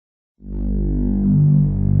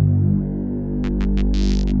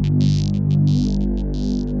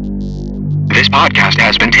podcast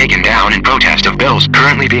has been taken down in protest of bills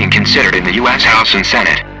currently being considered in the U.S. House and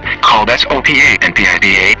Senate. Called SOPA and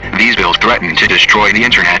PIPA, these bills threaten to destroy the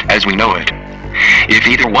internet as we know it. If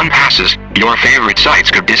either one passes, your favorite sites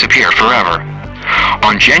could disappear forever.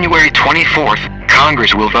 On January 24th,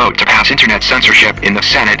 Congress will vote to pass internet censorship in the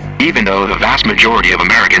Senate, even though the vast majority of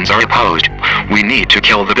Americans are opposed. We need to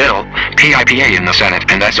kill the bill, PIPA in the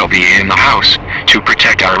Senate and SOPA in the House, to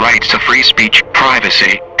protect our rights to free speech,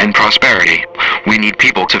 privacy, and prosperity. We need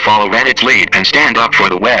people to follow Reddit's lead and stand up for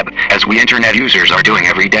the web, as we internet users are doing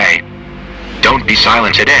every day. Don't be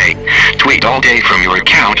silent today. Tweet all day from your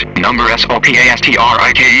account, number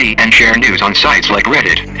SOPASTRIKE, and share news on sites like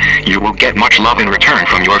Reddit. You will get much love in return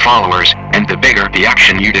from your followers, and the bigger the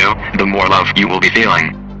action you do, the more love you will be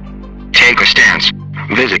feeling. Take a stance.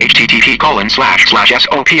 Visit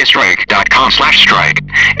http://sopastrike.com/strike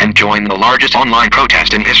and join the largest online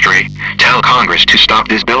protest in history. Tell Congress to stop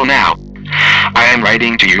this bill now. I am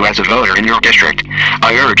writing to you as a voter in your district.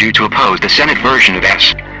 I urge you to oppose the Senate version of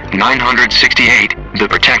S. 968, the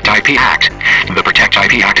Protect IP Act. The Protect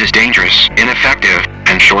IP Act is dangerous, ineffective,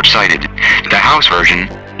 and short-sighted. The House version,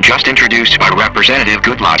 just introduced by Representative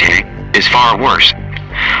Goodlatte, is far worse.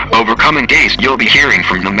 Over coming days, you'll be hearing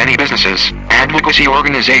from the many businesses, advocacy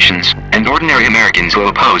organizations, and ordinary Americans who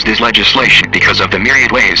oppose this legislation because of the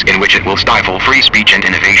myriad ways in which it will stifle free speech and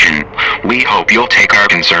innovation. We hope you'll take our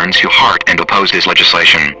concerns to heart and oppose this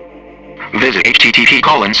legislation. Visit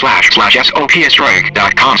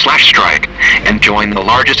http://sopastrike.com/strike and join the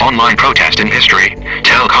largest online protest in history.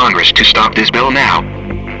 Tell Congress to stop this bill now.